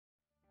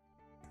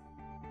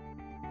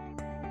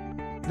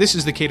This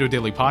is the Cato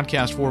Daily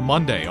Podcast for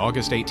Monday,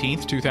 August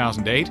 18th,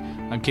 2008.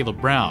 I'm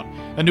Caleb Brown.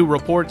 A new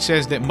report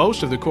says that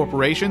most of the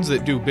corporations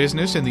that do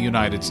business in the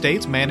United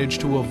States manage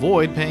to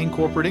avoid paying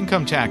corporate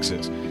income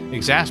taxes,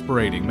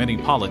 exasperating many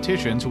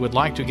politicians who would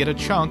like to get a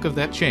chunk of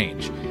that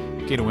change.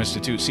 Cato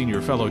Institute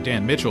senior fellow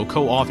Dan Mitchell,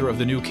 co-author of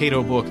the new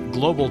Cato book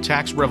Global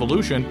Tax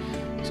Revolution,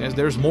 says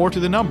there's more to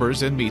the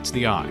numbers than meets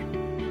the eye.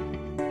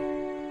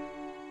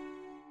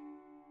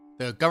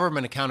 The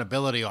Government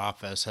Accountability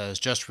Office has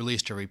just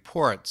released a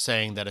report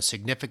saying that a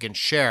significant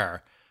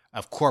share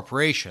of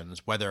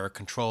corporations, whether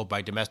controlled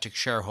by domestic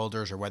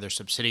shareholders or whether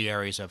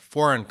subsidiaries of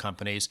foreign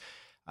companies,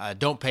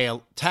 don't pay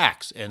a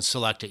tax in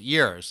selected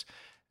years.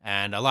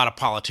 And a lot of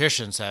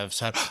politicians have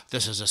said,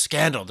 this is a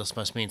scandal. This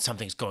must mean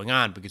something's going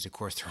on because, of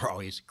course, they're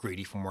always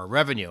greedy for more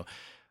revenue.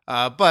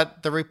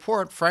 But the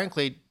report,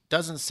 frankly,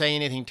 doesn't say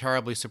anything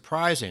terribly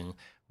surprising.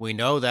 We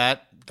know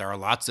that there are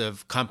lots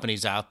of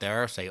companies out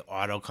there, say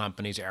auto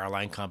companies,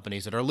 airline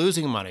companies, that are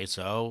losing money.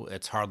 So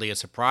it's hardly a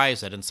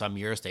surprise that in some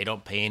years they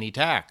don't pay any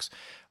tax.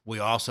 We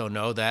also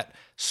know that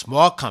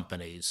small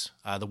companies,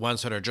 the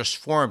ones that are just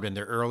formed in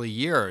their early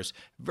years,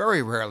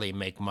 very rarely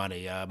make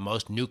money.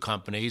 Most new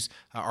companies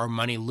are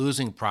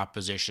money-losing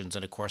propositions,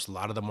 and of course, a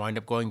lot of them wind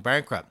up going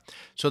bankrupt.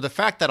 So the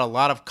fact that a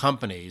lot of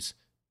companies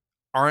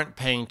aren't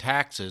paying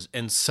taxes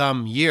in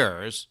some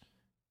years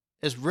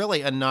is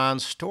really a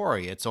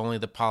non-story. It's only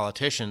the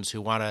politicians who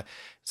want to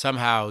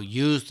somehow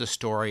use the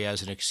story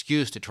as an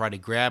excuse to try to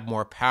grab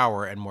more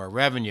power and more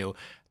revenue.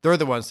 They're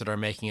the ones that are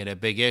making it a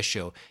big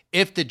issue.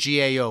 If the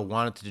GAO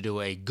wanted to do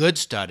a good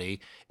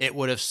study, it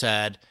would have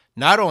said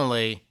not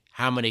only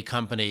how many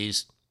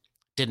companies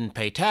didn't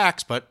pay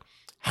tax, but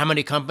how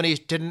many companies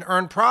didn't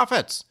earn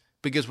profits.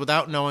 Because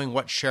without knowing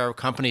what share of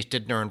companies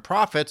didn't earn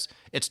profits,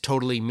 it's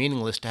totally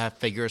meaningless to have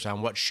figures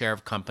on what share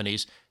of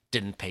companies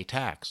didn't pay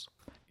tax.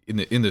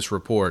 In this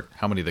report,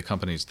 how many of the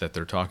companies that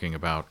they're talking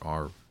about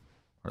are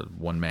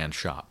one-man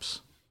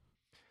shops?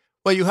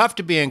 Well, you have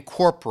to be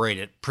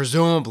incorporated,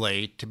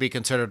 presumably, to be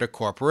considered a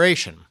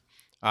corporation.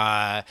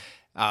 And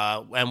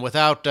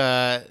without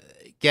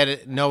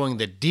knowing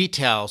the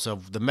details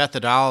of the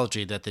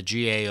methodology that the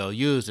GAO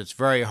used, it's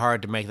very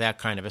hard to make that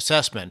kind of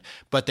assessment.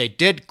 But they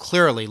did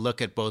clearly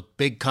look at both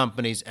big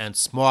companies and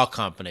small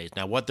companies.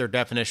 Now, what their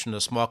definition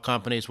of small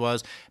companies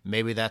was,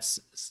 maybe that's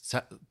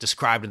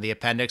described in the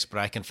appendix, but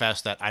I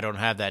confess that I don't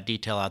have that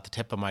detail at the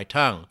tip of my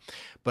tongue.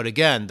 But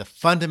again, the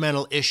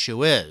fundamental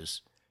issue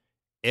is,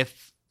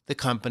 if the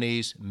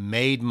companies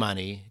made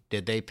money,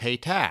 did they pay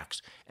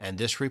tax? And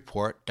this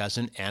report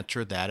doesn't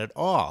answer that at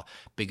all.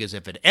 Because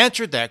if it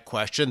answered that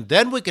question,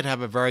 then we could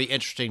have a very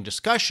interesting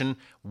discussion.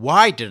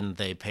 Why didn't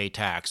they pay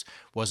tax?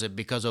 Was it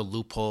because of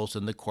loopholes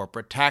in the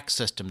corporate tax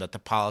system that the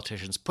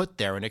politicians put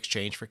there in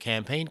exchange for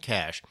campaign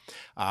cash?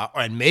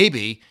 And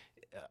maybe,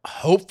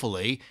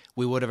 hopefully,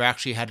 we would have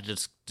actually had a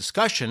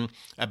discussion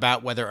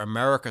about whether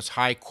America's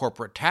high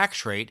corporate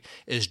tax rate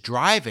is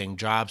driving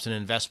jobs and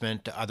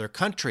investment to other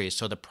countries,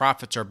 so the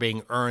profits are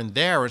being earned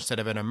there instead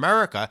of in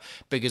America,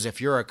 because if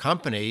you're a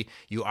company,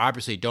 you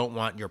obviously don't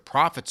want your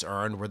profits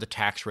earned where the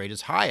tax rate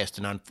is highest,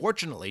 and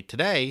unfortunately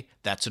today,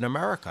 that's in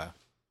America.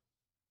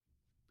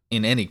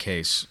 In any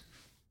case,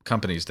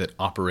 companies that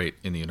operate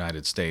in the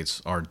United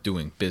States are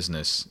doing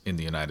business in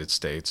the United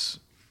States,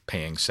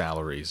 paying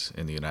salaries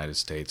in the United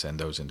States, and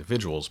those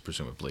individuals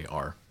presumably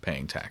are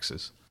paying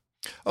taxes.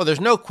 Oh, there's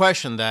no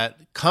question that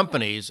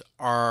companies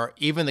are,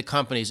 even the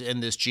companies in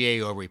this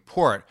GAO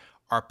report,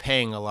 are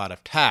paying a lot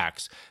of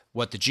tax.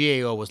 What the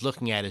GAO was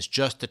looking at is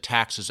just the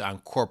taxes on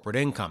corporate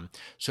income.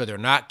 So they're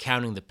not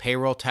counting the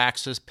payroll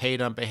taxes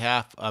paid on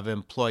behalf of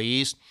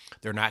employees.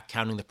 They're not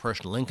counting the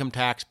personal income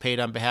tax paid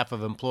on behalf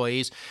of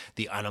employees,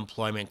 the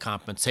unemployment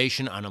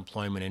compensation,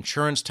 unemployment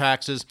insurance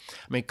taxes.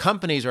 I mean,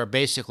 companies are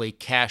basically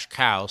cash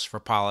cows for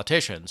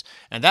politicians,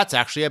 and that's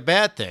actually a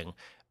bad thing.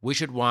 We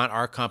should want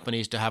our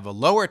companies to have a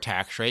lower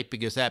tax rate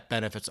because that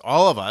benefits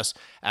all of us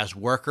as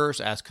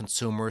workers, as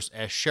consumers,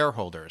 as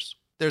shareholders.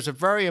 There's a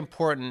very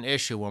important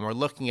issue when we're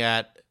looking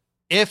at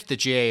if the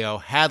GAO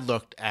had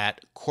looked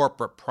at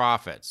corporate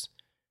profits,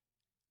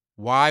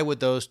 why would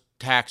those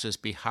taxes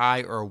be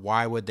high or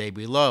why would they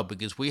be low?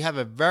 Because we have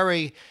a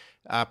very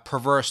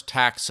perverse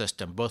tax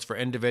system, both for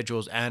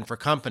individuals and for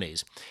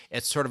companies.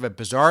 It's sort of a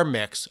bizarre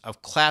mix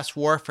of class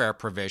warfare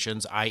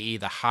provisions, i.e.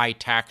 the high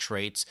tax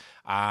rates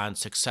on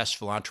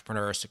successful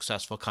entrepreneurs,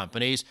 successful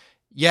companies,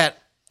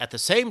 yet at the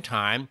same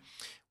time,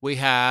 we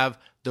have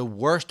the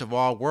worst of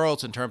all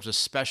worlds in terms of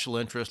special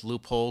interest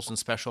loopholes and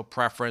special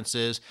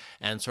preferences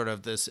and sort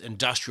of this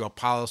industrial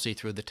policy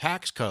through the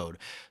tax code.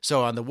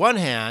 So on the one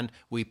hand,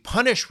 we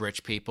punish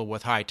rich people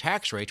with high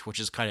tax rates, which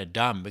is kind of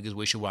dumb because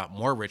we should want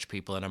more rich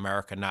people in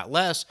America, not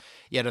less.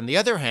 Yet on the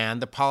other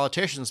hand, the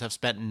politicians have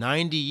spent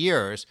 90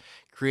 years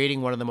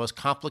creating one of the most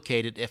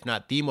complicated, if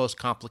not the most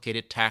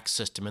complicated tax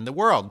system in the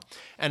world.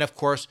 And of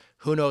course,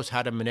 who knows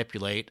how to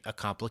manipulate a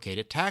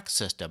complicated tax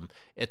system?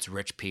 It's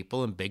rich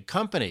people and big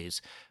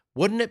companies.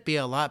 Wouldn't it be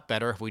a lot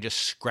better if we just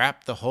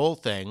scrapped the whole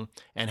thing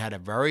and had a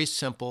very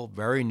simple,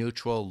 very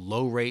neutral,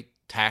 low-rate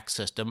tax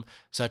system,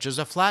 such as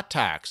a flat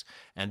tax.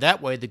 And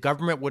that way, the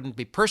government wouldn't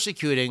be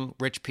persecuting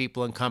rich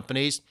people and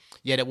companies,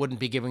 yet it wouldn't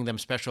be giving them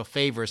special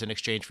favors in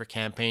exchange for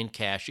campaign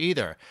cash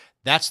either.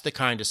 That's the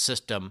kind of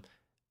system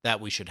that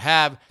we should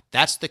have.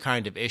 That's the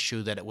kind of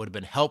issue that it would have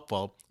been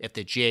helpful if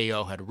the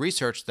GAO had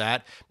researched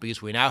that,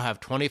 because we now have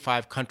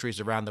 25 countries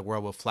around the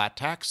world with flat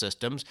tax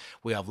systems.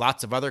 We have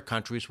lots of other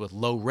countries with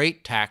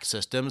low-rate tax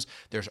systems.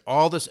 There's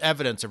all this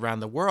evidence around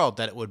the world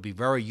that it would be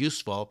very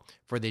useful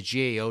for the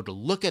GAO to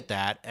look at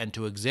that and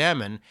to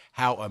examine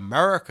how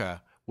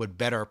America would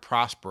better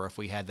prosper if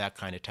we had that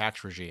kind of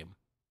tax regime.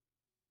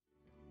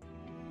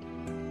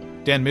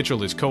 Dan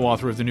Mitchell is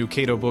co-author of the new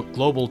Cato book,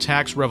 Global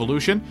Tax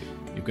Revolution.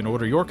 You can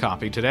order your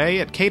copy today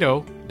at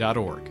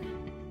cato.org.